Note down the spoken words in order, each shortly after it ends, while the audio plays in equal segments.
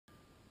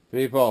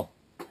People,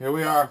 here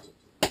we are.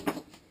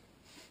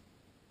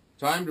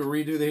 Time to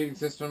redo the heating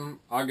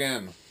system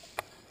again.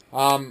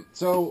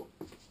 So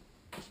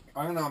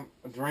I'm gonna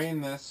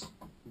drain this,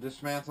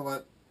 dismantle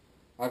it.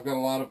 I've got a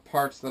lot of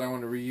parts that I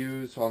want to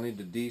reuse, so I'll need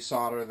to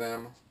desolder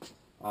them.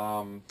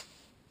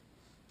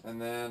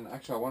 And then,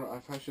 actually, I wonder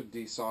if I should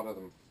desolder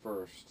them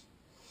first.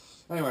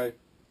 Anyway,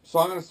 so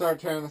I'm gonna start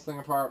tearing this thing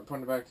apart,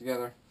 putting it back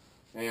together,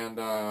 and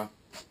gonna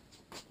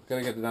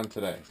get it done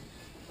today.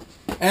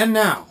 And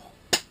now,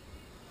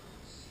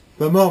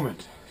 the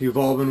moment you've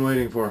all been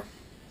waiting for.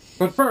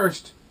 But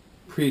first,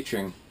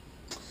 preaching.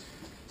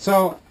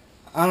 So,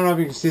 I don't know if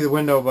you can see the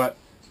window, but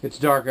it's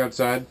dark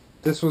outside.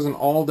 This was an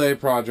all-day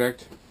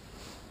project,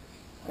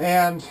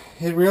 and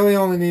it really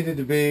only needed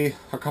to be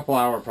a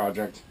couple-hour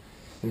project.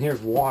 And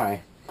here's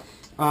why.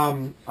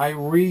 I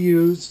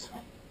reused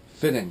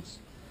fittings.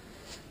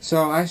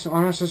 So I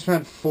must have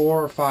spent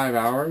 4 or 5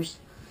 hours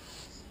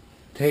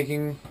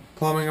taking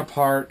plumbing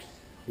apart,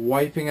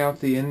 wiping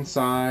out the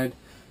inside,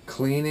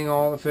 cleaning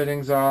all the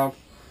fittings off,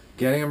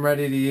 getting them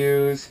ready to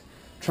use,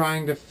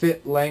 trying to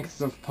fit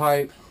lengths of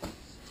pipe.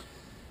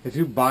 If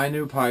you buy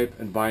new pipe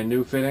and buy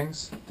new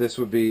fittings, this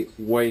would be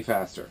way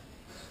faster.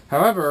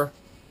 However,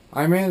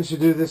 I managed to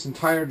do this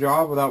entire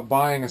job without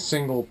buying a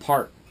single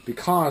part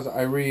because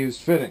I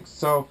reused fittings.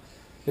 So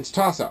it's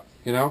toss-up,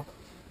 you know.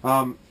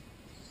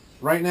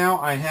 Right now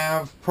I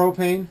have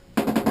propane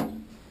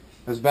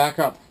as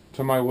backup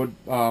to my wood,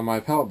 my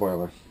pellet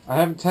boiler. I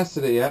haven't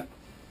tested it yet.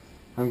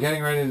 I'm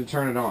getting ready to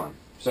turn it on.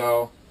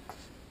 So,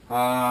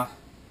 let's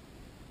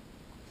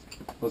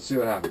see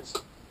what happens.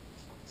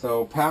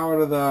 So power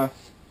to the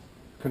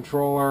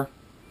controller.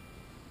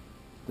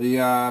 The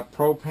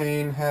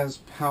propane has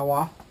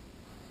power.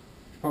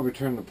 Probably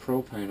turn the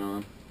propane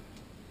on.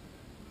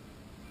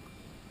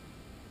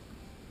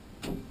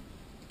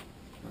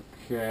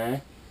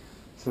 Okay,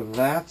 so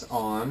that's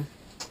on.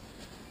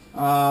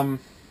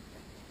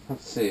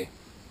 Let's see.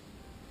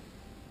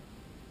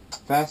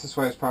 Fastest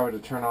way is probably to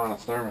turn on a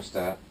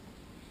thermostat.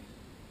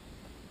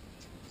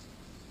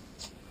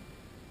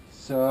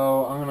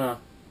 So I'm gonna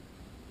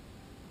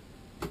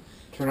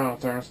turn on a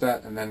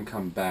thermostat and then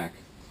come back.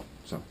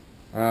 So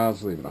I'll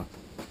just leave it on.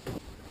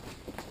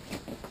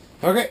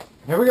 Okay,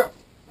 here we go.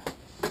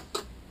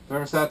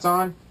 Thermostat's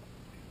on.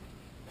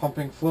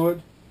 Pumping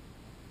fluid.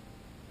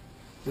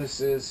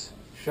 This is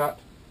shut.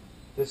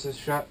 This is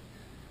shut.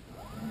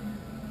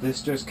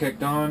 This just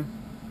kicked on.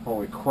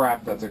 Holy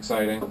crap, that's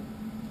exciting.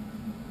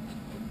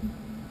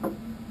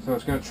 So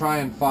it's going to try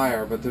and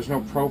fire, but there's no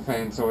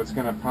propane, so it's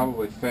going to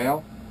probably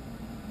fail.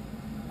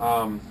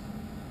 But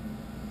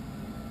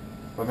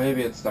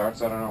maybe it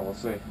starts. I don't know. We'll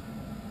see.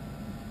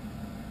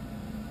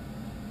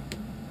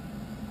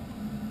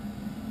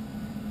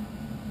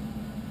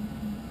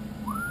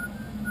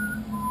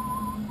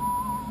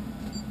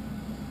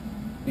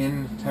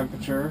 In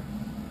temperature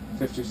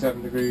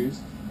 57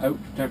 degrees, out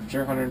temperature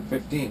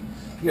 115.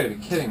 You gotta be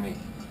kidding me.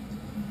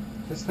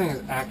 This thing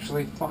is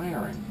actually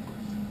firing.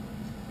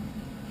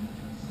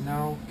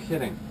 No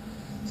kidding.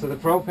 So the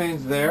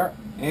propane's there,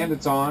 and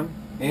it's on,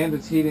 and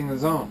it's heating the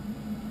zone.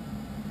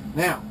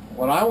 Now,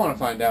 what I want to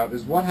find out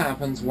is what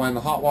happens when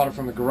the hot water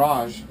from the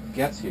garage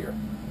gets here.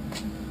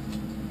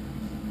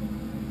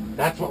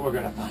 That's what we're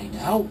gonna find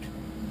out.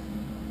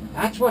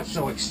 That's what's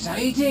so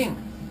exciting.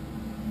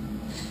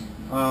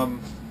 I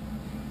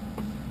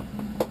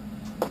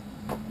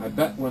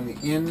bet when the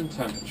in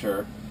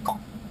temperature, so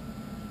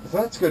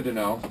that's good to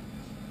know.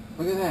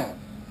 Look at that.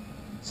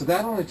 So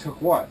that only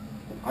took what?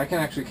 I can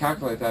actually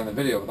calculate that in the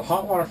video, but the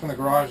hot water from the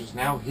garage is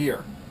now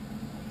here.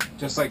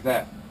 Just like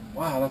that.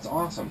 Wow, that's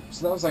awesome.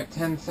 So that was like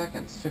 10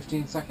 seconds,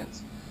 15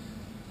 seconds.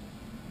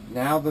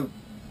 Now the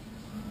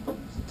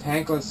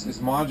tankless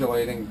is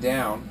modulating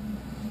down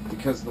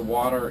because the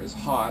water is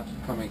hot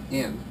coming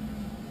in.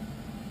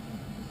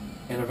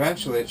 And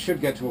eventually it should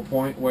get to a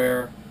point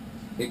where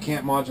it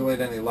can't modulate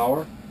any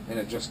lower, and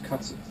it just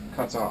cuts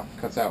out.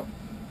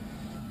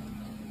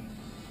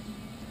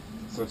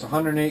 So it's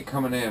 108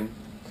 coming in.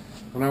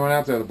 When I went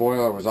out there, the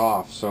boiler was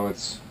off, so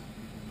it's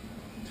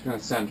going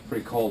to send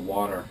pretty cold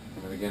water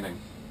in the beginning.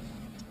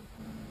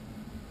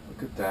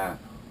 Look at that.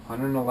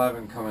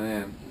 111 coming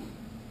in.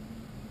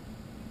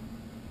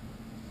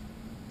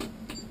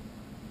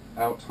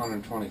 Out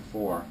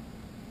 124.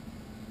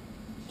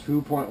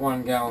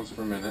 2.1 gallons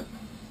per minute.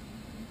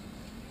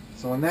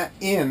 So when that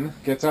in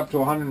gets up to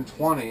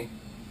 120,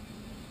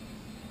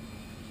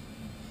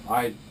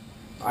 I've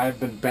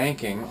been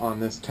banking on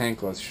this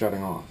tankless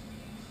shutting off.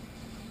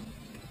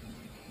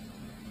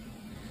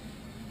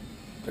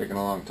 Taking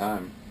a long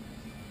time.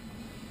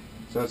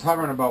 So it's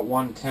hovering about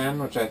 110,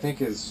 which I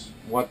think is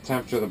what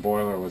temperature the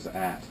boiler was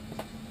at.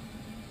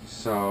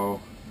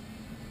 So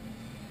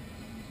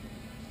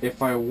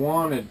if I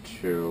wanted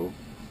to,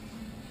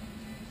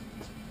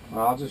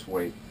 well, I'll just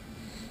wait.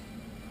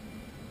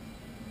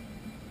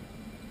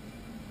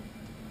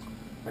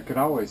 I could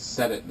always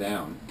set it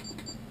down.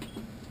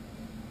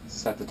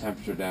 Set the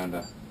temperature down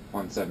to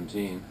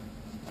 117.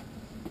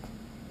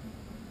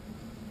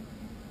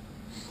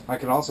 I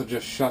could also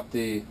just shut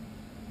the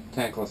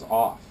tankless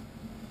off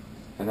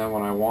And then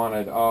when I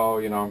wanted, oh,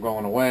 you know, I'm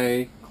going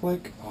away,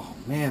 click. Oh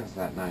man, is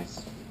that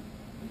nice.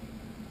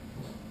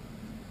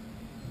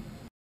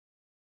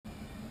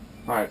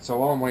 Alright, so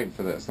while I'm waiting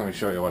for this, let me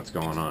show you what's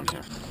going on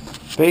here.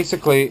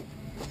 Basically,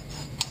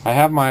 I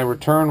have my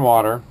return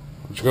water,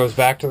 which goes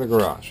back to the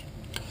garage.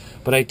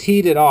 But I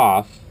teed it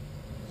off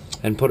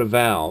and put a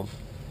valve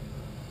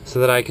so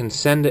that I can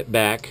send it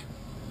back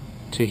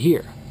to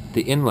here,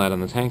 the inlet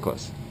on the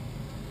tankless.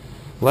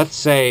 Let's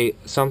say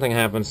something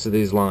happens to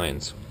these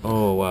lines.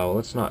 Oh wow,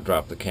 let's not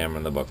drop the camera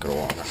in the bucket of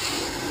water.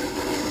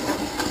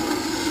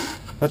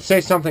 Let's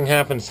say something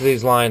happens to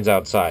these lines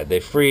outside.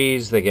 They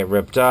freeze, they get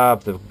ripped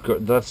up,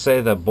 let's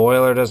say the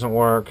boiler doesn't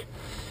work.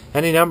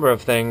 Any number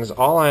of things.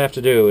 All I have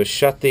to do is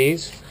shut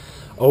these,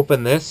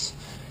 open this,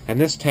 and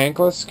this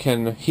tankless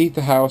can heat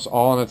the house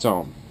all on its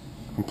own.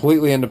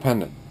 Completely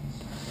independent.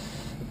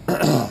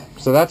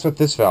 So that's what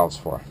this valve's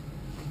for.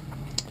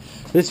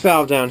 This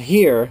valve down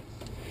here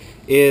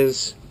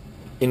is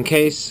in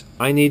case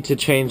I need to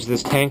change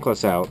this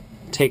tankless out,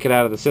 take it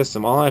out of the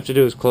system. All I have to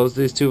do is close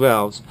these two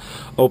valves,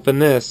 open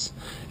this,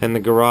 and the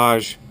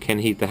garage can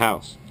heat the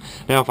house.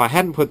 Now if I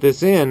hadn't put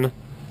this in,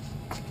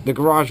 the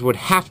garage would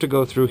have to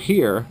go through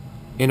here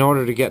in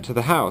order to get to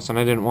the house, and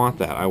I didn't want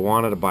that. I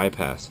wanted a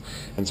bypass,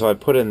 and so I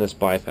put in this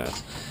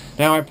bypass.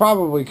 Now I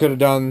probably could have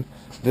done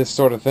this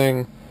sort of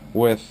thing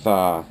with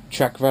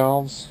check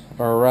valves,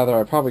 or rather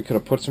I probably could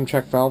have put some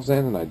check valves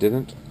in and I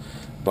didn't,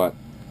 but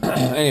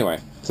anyway,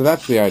 so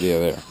that's the idea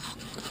there.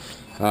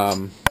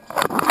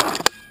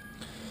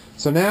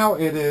 So now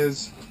it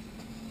is,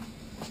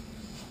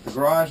 the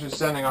garage is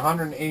sending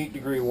 108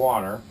 degree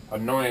water,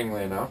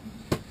 annoyingly enough.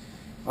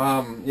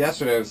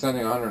 Yesterday it was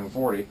sending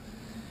 140.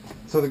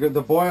 So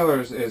the boiler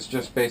is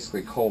just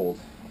basically cold.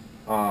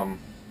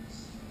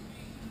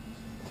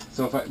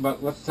 So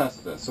but let's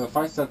test this. So if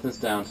I set this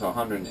down to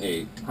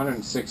 108,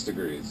 106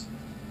 degrees,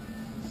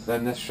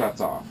 then this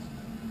shuts off.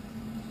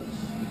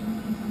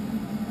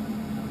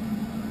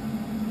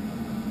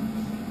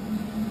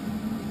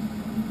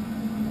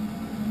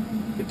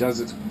 It does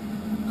its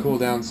cool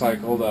down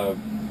cycle to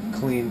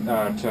clean,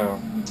 to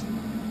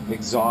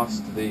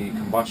exhaust the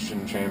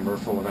combustion chamber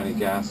full of any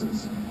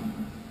gases,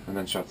 and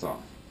then shuts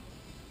off.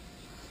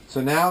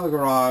 So now the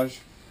garage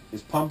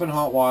is pumping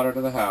hot water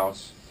to the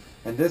house,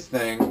 and this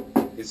thing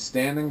is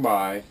standing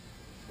by,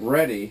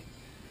 ready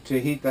to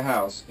heat the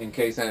house in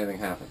case anything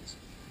happens.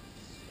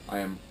 I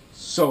am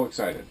so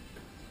excited.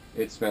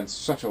 It's been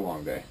such a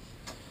long day.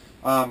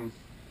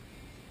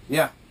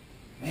 Yeah,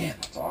 man,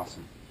 that's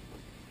awesome.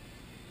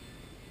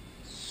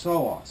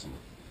 So awesome.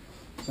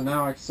 So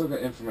now I still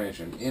get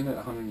information in at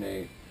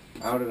 108,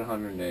 out at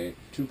 108,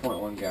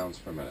 2.1 gallons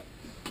per minute.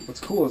 What's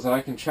cool is that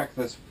I can check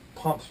this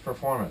pump's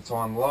performance. So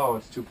on low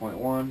it's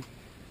 2.1,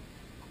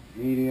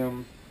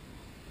 medium,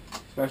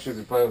 especially if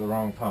you play with the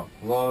wrong pump.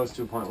 Low is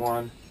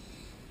 2.1,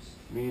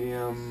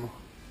 medium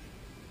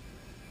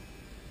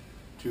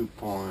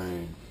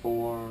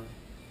 2.4,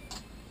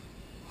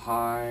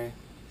 high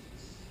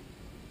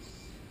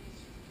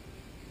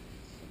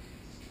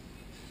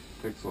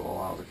takes a little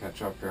while to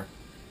catch up here.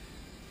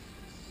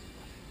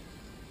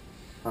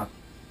 Huh,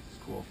 it's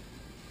cool.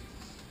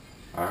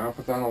 Alright, I'm going to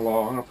put down a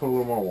low. I'm going to put a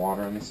little more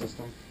water in the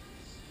system.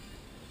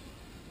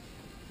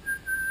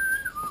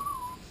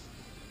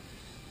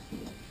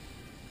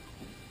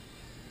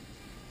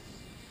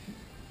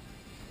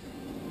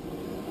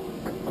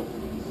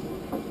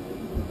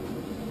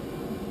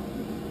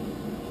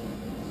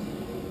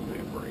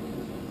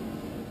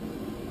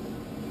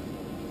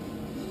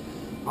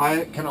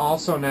 I can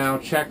also now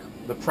check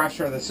the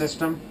pressure of the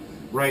system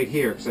right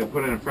here because I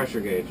put in a pressure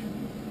gauge.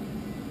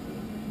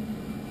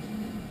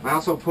 I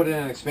also put in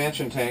an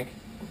expansion tank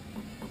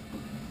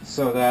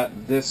so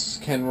that this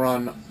can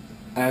run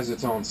as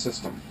its own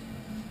system.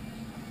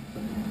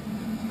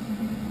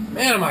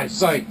 Man, am I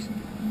psyched!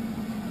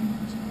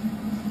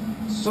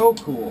 So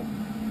cool.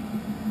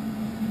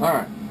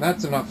 Alright,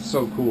 that's enough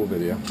so cool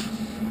video.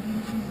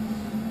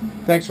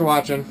 Thanks for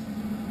watching.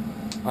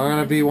 I'm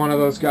going to be one of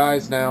those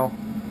guys now.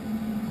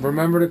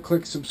 Remember to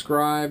click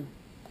subscribe,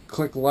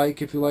 click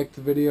like if you liked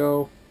the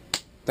video.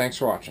 Thanks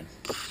for watching.